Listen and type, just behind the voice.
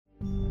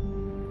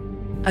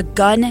a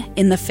gun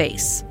in the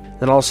face.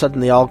 Then all of a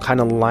sudden they all kind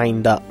of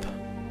lined up.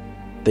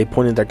 They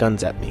pointed their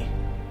guns at me.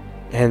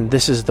 And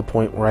this is the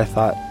point where I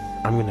thought,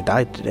 I'm going to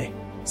die today.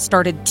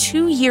 Started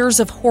 2 years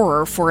of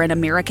horror for an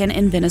American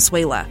in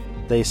Venezuela.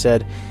 They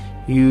said,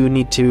 you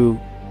need to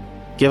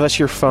give us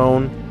your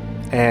phone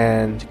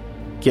and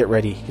get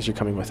ready because you're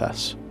coming with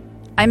us.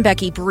 I'm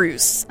Becky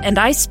Bruce, and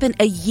I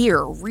spent a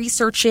year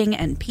researching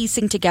and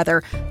piecing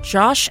together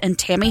Josh and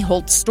Tammy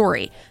Holt's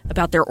story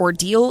about their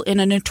ordeal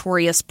in a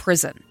notorious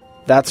prison.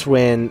 That's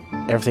when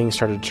everything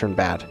started to turn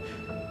bad.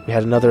 We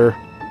had another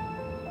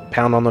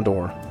pound on the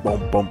door.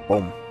 Boom, boom,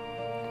 boom.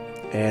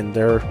 And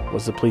there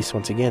was the police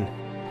once again.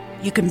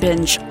 You can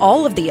binge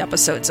all of the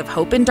episodes of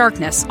Hope in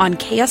Darkness on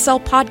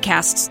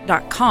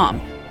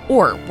KSLpodcasts.com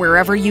or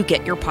wherever you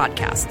get your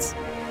podcasts.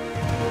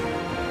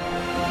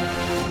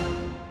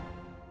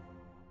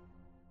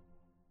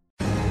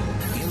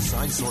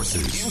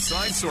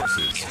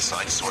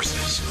 Inside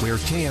Sources. Where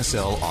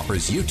KSL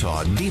offers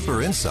Utah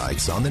deeper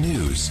insights on the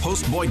news.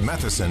 Host Boyd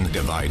Matheson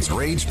divides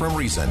rage from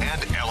reason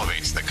and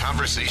elevates the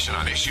conversation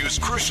on issues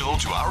crucial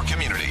to our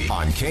community.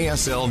 On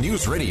KSL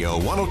News Radio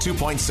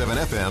 102.7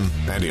 FM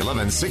and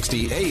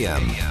 1160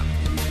 AM.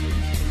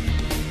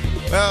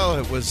 Well,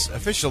 it was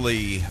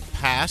officially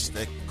passed,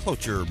 a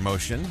cloture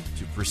motion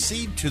to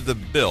proceed to the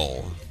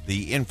bill,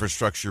 the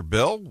infrastructure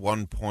bill,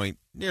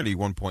 nearly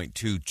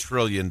 $1.2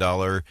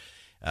 trillion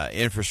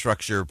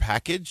infrastructure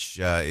package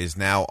is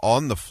now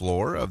on the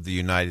floor of the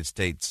United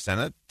States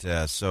Senate.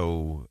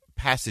 So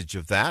passage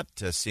of that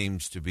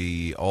seems to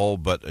be all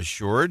but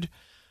assured.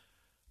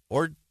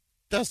 Or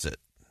does it?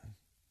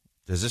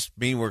 Does this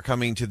mean we're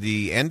coming to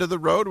the end of the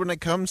road when it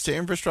comes to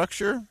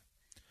infrastructure?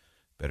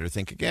 Better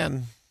think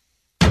again.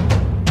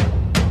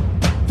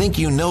 Think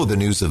you know the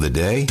news of the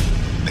day?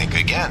 Think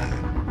again.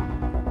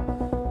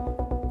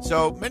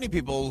 So many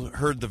people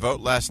heard the vote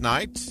last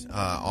night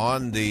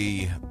on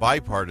the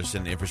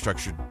bipartisan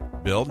infrastructure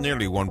bill,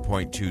 nearly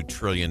 $1.2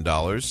 trillion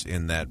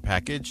in that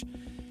package.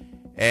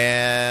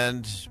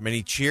 And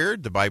many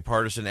cheered the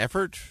bipartisan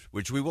effort,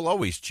 which we will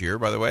always cheer,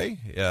 by the way.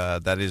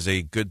 That is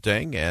a good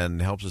thing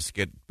and helps us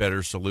get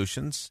better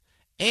solutions.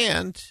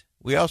 And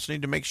we also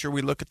need to make sure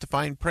we look at the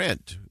fine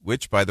print,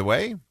 which, by the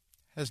way,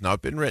 has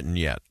not been written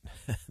yet.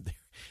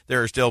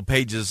 There are still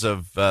pages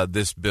of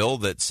this bill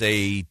that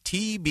say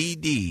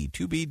TBD,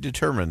 to be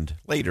determined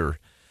later.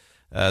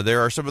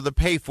 There are some of the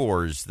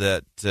pay-fors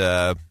that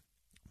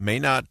may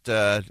not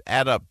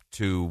add up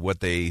to what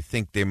they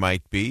think they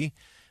might be.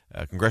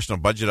 Congressional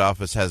Budget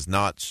Office has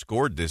not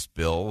scored this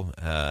bill,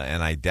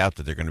 and I doubt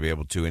that they're going to be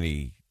able to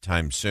any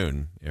time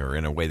soon or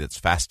in a way that's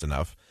fast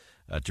enough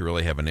to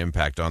really have an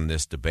impact on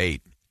this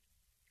debate.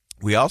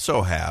 We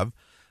also have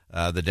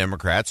the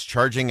Democrats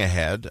charging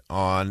ahead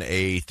on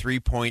a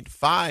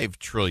 $3.5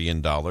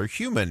 trillion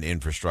human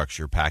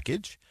infrastructure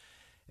package.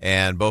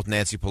 And both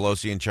Nancy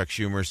Pelosi and Chuck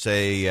Schumer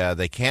say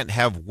they can't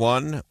have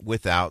one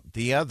without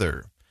the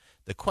other.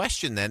 The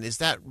question then, is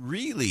that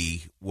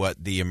really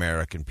what the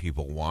American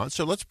people want?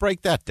 So let's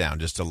break that down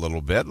just a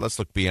little bit. Let's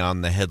look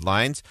beyond the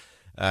headlines.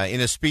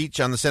 In a speech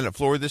on the Senate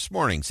floor this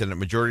morning, Senate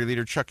Majority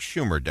Leader Chuck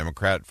Schumer,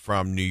 Democrat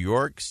from New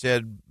York,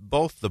 said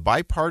both the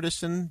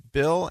bipartisan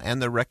bill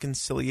and the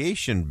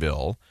reconciliation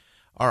bill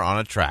are on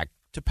a track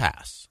to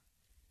pass.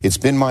 It's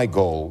been my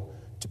goal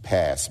to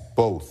pass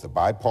both the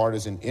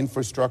bipartisan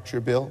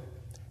infrastructure bill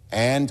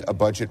and a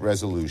budget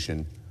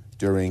resolution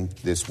during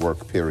this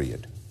work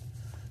period.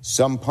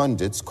 Some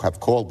pundits have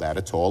called that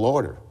a tall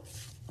order.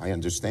 I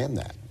understand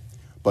that.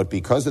 But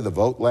because of the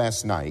vote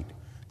last night,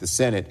 the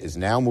Senate is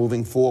now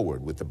moving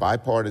forward with the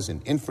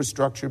bipartisan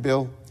infrastructure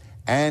bill,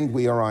 and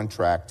we are on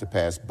track to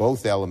pass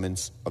both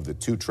elements of the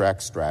two-track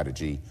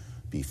strategy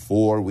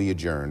before we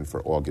adjourn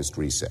for August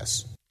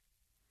recess.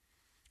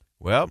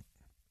 Well,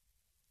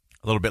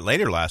 a little bit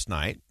later last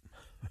night,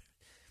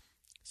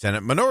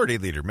 Senate Minority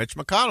Leader Mitch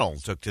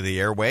McConnell took to the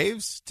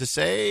airwaves to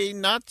say,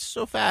 not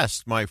so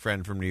fast, my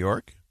friend from New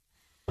York.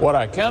 What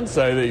I can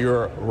say that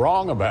you're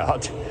wrong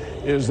about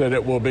is that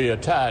it will be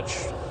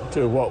attached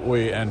to what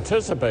we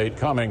anticipate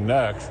coming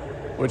next,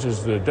 which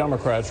is the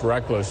Democrats'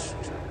 reckless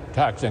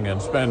taxing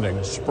and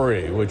spending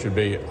spree, which would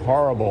be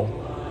horrible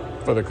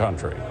for the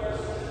country.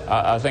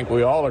 I think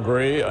we all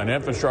agree an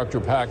infrastructure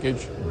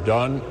package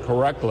done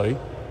correctly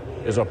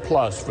is a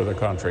plus for the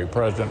country.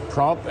 President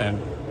Trump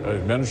and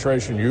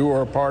administration you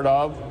were a part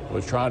of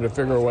was trying to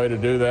figure a way to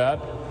do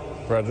that.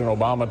 President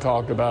Obama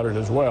talked about it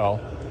as well.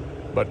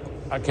 But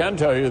I can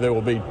tell you there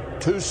will be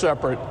two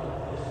separate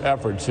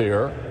efforts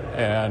here,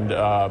 and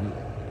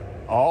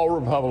all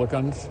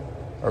Republicans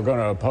are going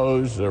to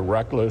oppose the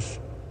reckless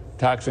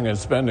taxing and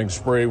spending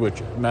spree, which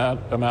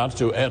amounts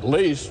to at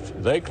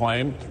least, they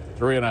claim,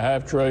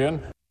 $3.5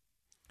 trillion.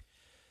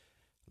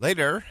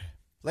 Later,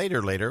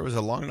 it was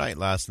a long night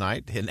last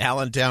night in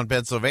Allentown,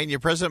 Pennsylvania.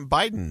 President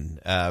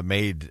Biden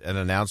made an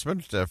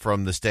announcement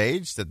from the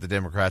stage that the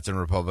Democrats and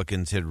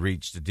Republicans had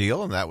reached a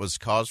deal, and that was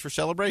cause for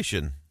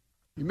celebration.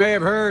 You may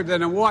have heard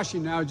that in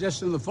Washington now,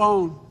 just on the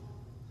phone,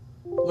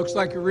 looks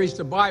like we reached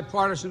a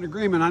bipartisan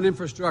agreement on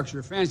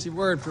infrastructure, fancy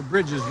word for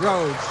bridges,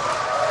 roads.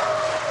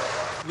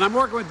 And I'm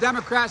working with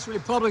Democrats and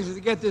Republicans to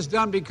get this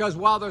done because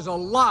while there's a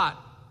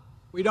lot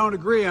we don't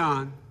agree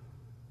on,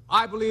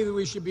 I believe that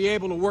we should be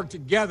able to work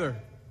together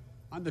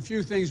on the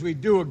few things we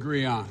do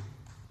agree on.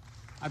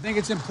 I think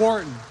it's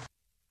important.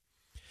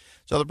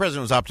 So the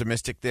president was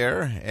optimistic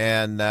there,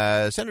 and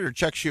Senator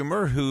Chuck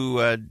Schumer, who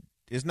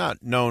is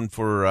not known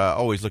for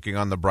always looking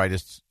on the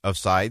brightest of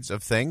sides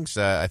of things.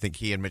 I think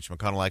he and Mitch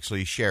McConnell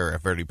actually share a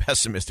fairly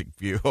pessimistic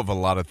view of a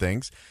lot of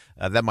things.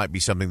 That might be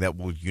something that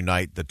will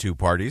unite the two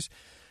parties.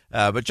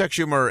 But Chuck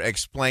Schumer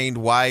explained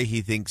why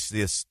he thinks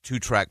this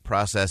two-track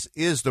process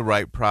is the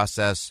right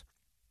process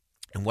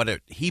and what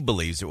he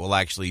believes it will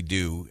actually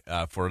do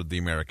for the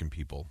American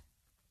people.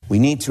 We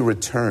need to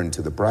return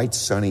to the bright,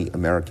 sunny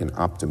American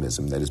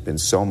optimism that has been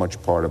so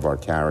much part of our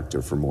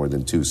character for more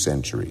than 2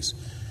 centuries.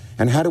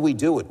 And how do we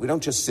do it? We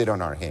don't just sit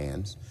on our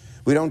hands.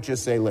 We don't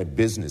just say, let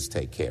business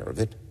take care of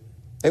it.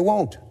 They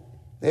won't.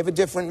 They have a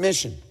different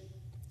mission.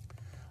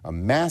 A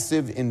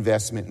massive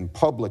investment in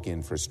public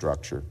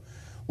infrastructure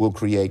will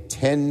create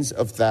tens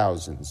of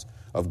thousands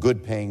of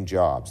good-paying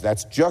jobs.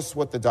 That's just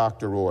what the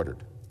doctor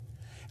ordered.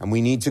 And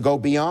we need to go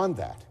beyond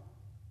that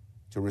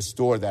to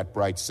restore that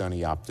bright,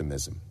 sunny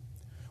optimism.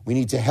 We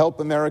need to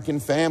help American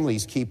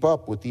families keep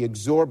up with the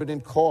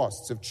exorbitant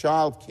costs of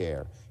child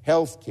care,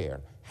 health care,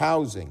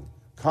 housing,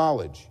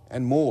 college,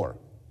 and more.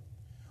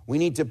 We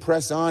need to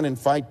press on and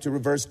fight to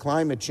reverse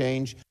climate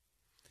change.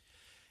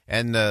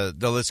 And the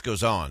list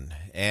goes on.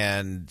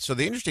 And so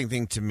the interesting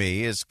thing to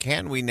me is,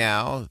 can we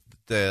now,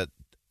 the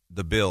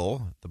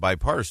bill, the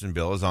bipartisan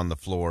bill, is on the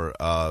floor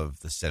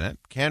of the Senate,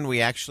 can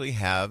we actually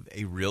have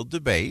a real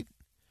debate?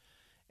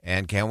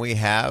 And can we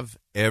have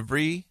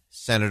every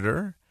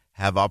senator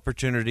have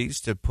opportunities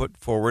to put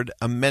forward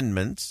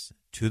amendments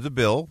to the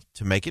bill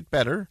to make it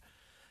better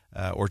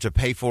or to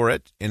pay for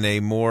it in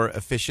a more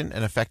efficient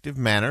and effective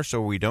manner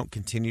so we don't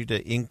continue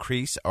to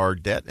increase our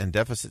debt and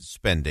deficit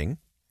spending?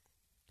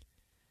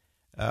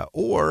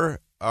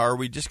 Or are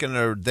we just going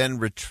to then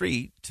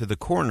retreat to the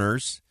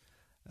corners,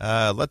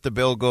 let the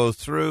bill go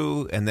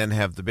through, and then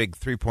have the big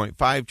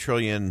 $3.5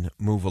 trillion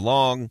move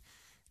along,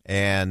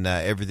 and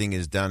everything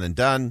is done and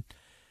done?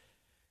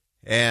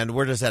 And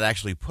where does that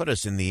actually put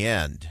us in the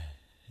end?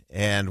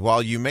 And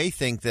while you may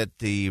think that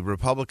the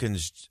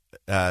Republicans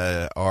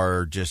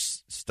are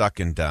just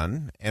stuck and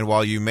done, and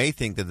while you may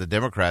think that the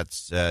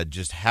Democrats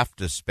just have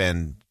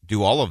to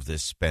do all of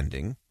this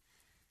spending,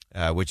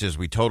 which, as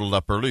we totaled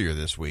up earlier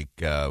this week,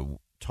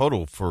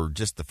 total for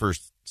just the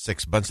first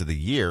 6 months of the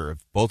year, if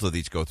both of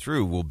these go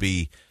through, will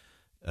be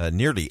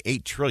nearly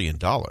 $8 trillion.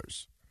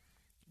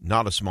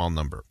 Not a small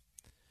number.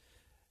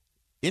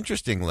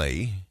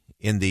 Interestingly,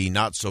 in the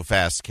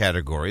not-so-fast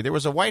category, there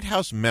was a White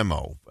House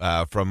memo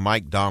from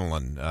Mike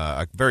Donilon,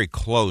 a very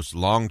close,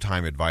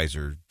 longtime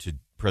advisor to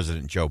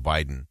President Joe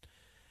Biden.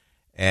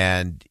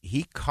 And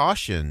he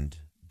cautioned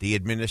the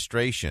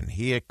administration,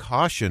 he had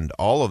cautioned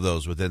all of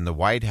those within the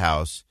White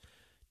House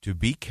to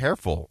be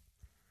careful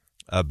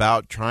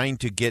about trying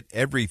to get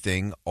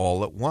everything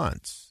all at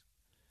once.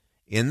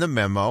 In the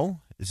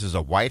memo, this is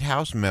a White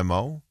House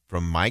memo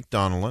from Mike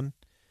Donilon,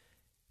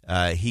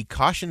 he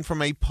cautioned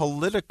from a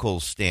political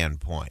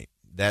standpoint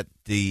that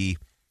the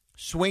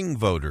swing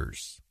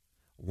voters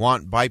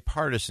want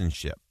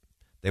bipartisanship.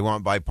 They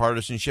want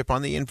bipartisanship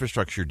on the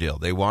infrastructure deal.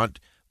 They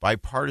want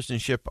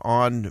bipartisanship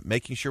on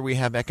making sure we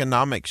have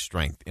economic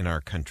strength in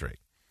our country.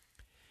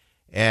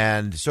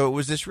 And so it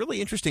was this really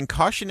interesting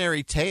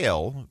cautionary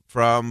tale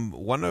from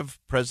one of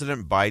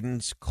President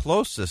Biden's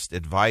closest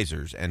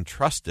advisors and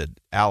trusted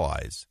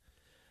allies,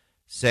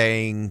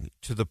 saying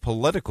to the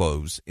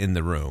politicos in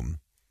the room,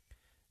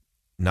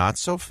 not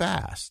so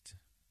fast.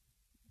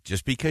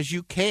 Just because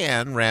you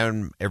can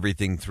ram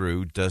everything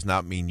through does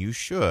not mean you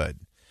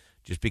should.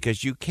 Just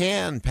because you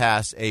can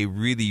pass a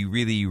really,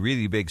 really,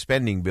 really big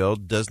spending bill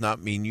does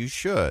not mean you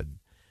should.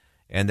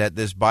 And that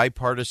this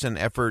bipartisan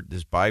effort,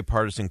 this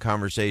bipartisan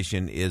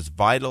conversation is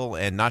vital,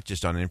 and not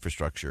just on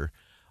infrastructure,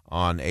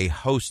 on a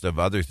host of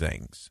other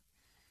things.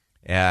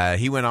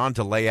 He went on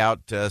to lay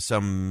out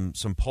some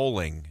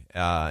polling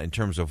in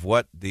terms of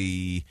what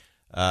the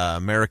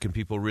American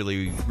people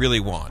really, really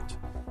want.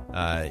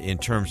 In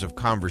terms of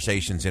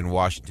conversations in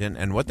Washington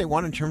and what they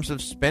want in terms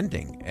of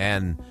spending.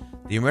 And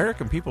the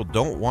American people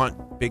don't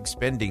want big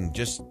spending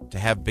just to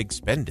have big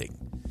spending.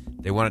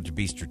 They want it to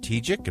be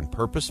strategic and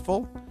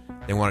purposeful.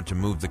 They want it to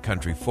move the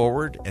country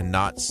forward and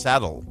not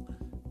saddle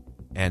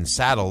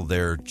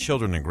their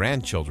children and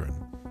grandchildren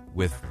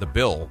with the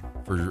bill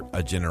for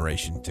a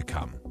generation to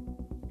come.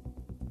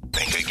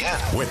 Think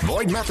again with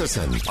Boyd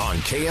Matheson on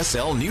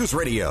KSL News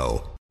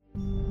Radio.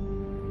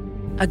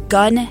 A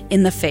gun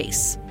in the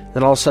face.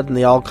 Then all of a sudden,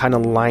 they all kind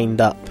of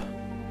lined up.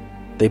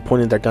 They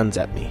pointed their guns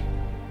at me.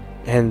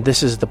 And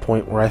this is the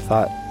point where I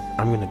thought,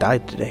 I'm going to die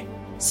today.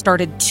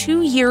 Started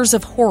 2 years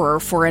of horror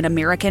for an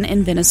American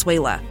in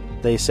Venezuela.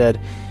 They said,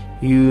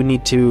 you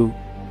need to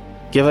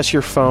give us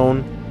your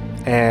phone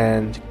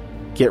and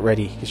get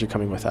ready because you're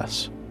coming with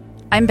us.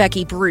 I'm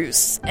Becky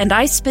Bruce, and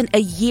I spent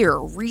a year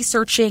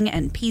researching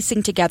and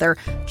piecing together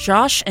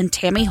Josh and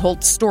Tammy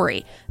Holt's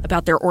story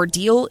about their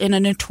ordeal in a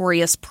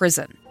notorious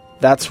prison.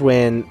 That's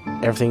when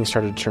everything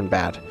started to turn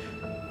bad.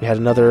 We had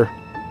another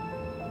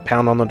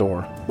pound on the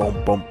door.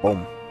 Boom, boom,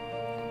 boom.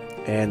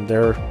 And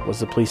there was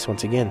the police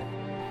once again.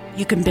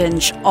 You can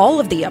binge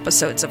all of the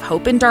episodes of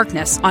Hope and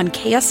Darkness on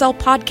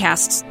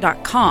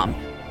KSLPodcasts.com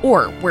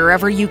or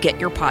wherever you get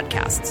your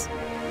podcasts.